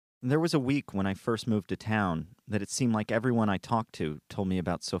There was a week when I first moved to town that it seemed like everyone I talked to told me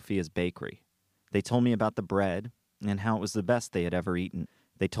about Sophia's bakery. They told me about the bread and how it was the best they had ever eaten.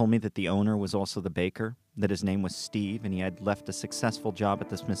 They told me that the owner was also the baker, that his name was Steve, and he had left a successful job at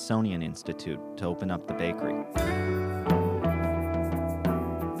the Smithsonian Institute to open up the bakery.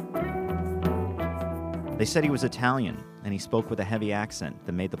 They said he was Italian, and he spoke with a heavy accent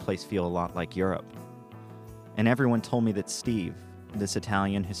that made the place feel a lot like Europe. And everyone told me that Steve, this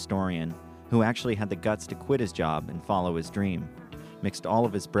Italian historian, who actually had the guts to quit his job and follow his dream, mixed all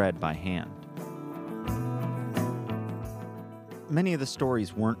of his bread by hand. Many of the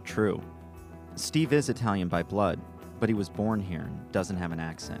stories weren't true. Steve is Italian by blood, but he was born here and doesn't have an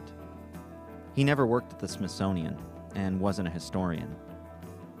accent. He never worked at the Smithsonian and wasn't a historian.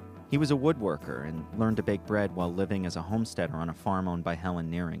 He was a woodworker and learned to bake bread while living as a homesteader on a farm owned by Helen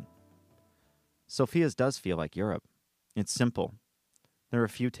Nearing. Sophia's does feel like Europe. It's simple. There are a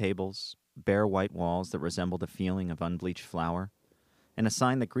few tables, bare white walls that resemble the feeling of unbleached flour, and a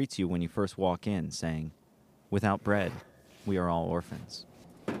sign that greets you when you first walk in saying, "Without bread, we are all orphans."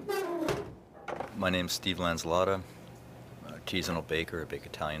 My name's Steve Lanzlotta, artisanal baker. I bake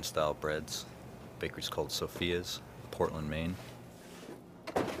Italian-style breads. The bakery's called Sophia's, Portland, Maine.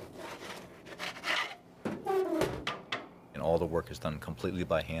 And all the work is done completely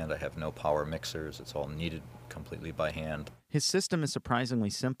by hand. I have no power mixers. It's all kneaded completely by hand. His system is surprisingly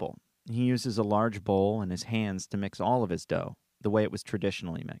simple. He uses a large bowl and his hands to mix all of his dough, the way it was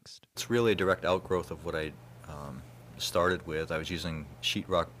traditionally mixed. It's really a direct outgrowth of what I started with. I was using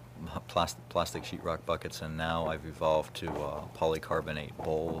sheetrock, plastic sheetrock buckets, and now I've evolved to polycarbonate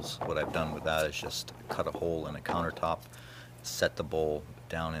bowls. What I've done with that is just cut a hole in a countertop, set the bowl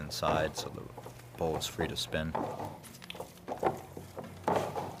down inside so the bowl is free to spin.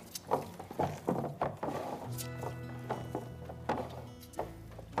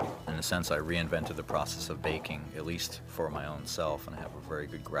 In a sense, I reinvented the process of baking, at least for my own self, and I have a very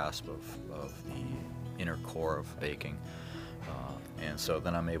good grasp of the inner core of baking. And so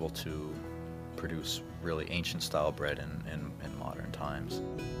then I'm able to produce really ancient style bread in modern times.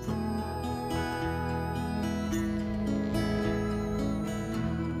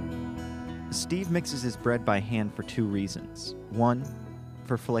 Steve mixes his bread by hand for two reasons. One,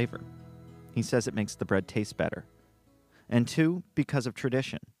 for flavor. He says it makes the bread taste better. And two, because of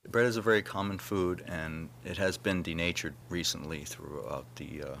tradition. Bread is a very common food, and it has been denatured recently throughout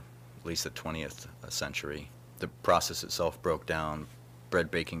at least the 20th century. The process itself broke down,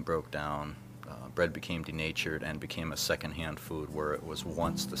 bread baking broke down, bread became denatured and became a second-hand food where it was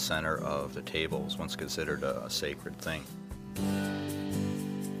once the center of the table, it was once considered a sacred thing.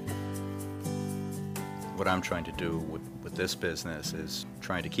 What I'm trying to do with this business is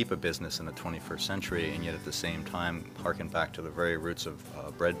trying to keep a business in the 21st century and yet at the same time harken back to the very roots of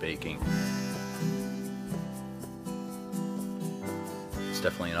bread baking. It's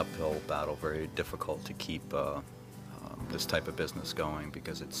definitely an uphill battle, very difficult to keep this type of business going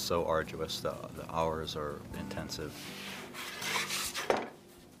because it's so arduous, the hours are intensive.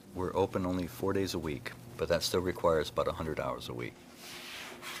 We're open only 4 days a week, but that still requires about 100 hours a week.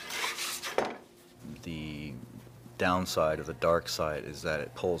 The downside or the dark side is that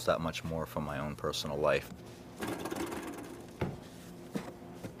it pulls that much more from my own personal life. And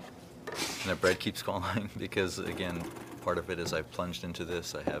the bread keeps calling because, again, part of it is I've plunged into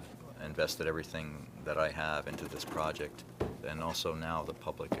this. I have invested everything that I have into this project. And also now the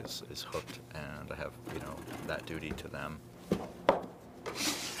public is hooked, and I have, that duty to them.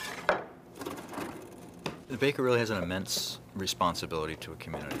 The baker really has an immense responsibility to a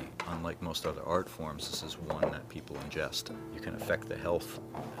community. Unlike most other art forms, this is one that people ingest. You can affect the health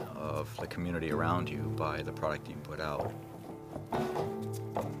of the community around you by the product you put out.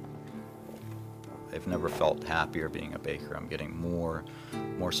 I've never felt happier being a baker. I'm getting more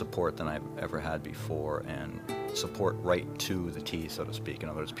support than I've ever had before, and support right to the T, so to speak. In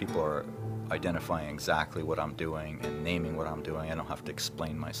other words, people are identifying exactly what I'm doing and naming what I'm doing. I don't have to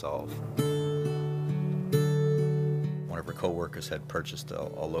explain myself. One of her co-workers had purchased a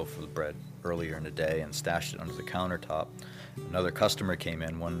loaf of bread earlier in the day and stashed it under the countertop. Another customer came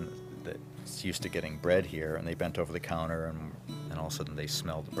in, one that's used to getting bread here, and they bent over the counter and all of a sudden they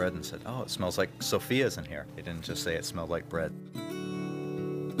smelled the bread and said, "Oh, it smells like Sophia's in here." They didn't just say it smelled like bread.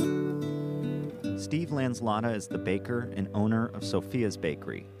 Steve Lanzlotta is the baker and owner of Sophia's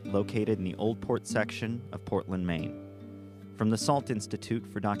Bakery, located in the Old Port section of Portland, Maine. From the Salt Institute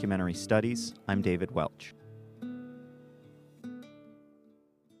for Documentary Studies, I'm David Welch.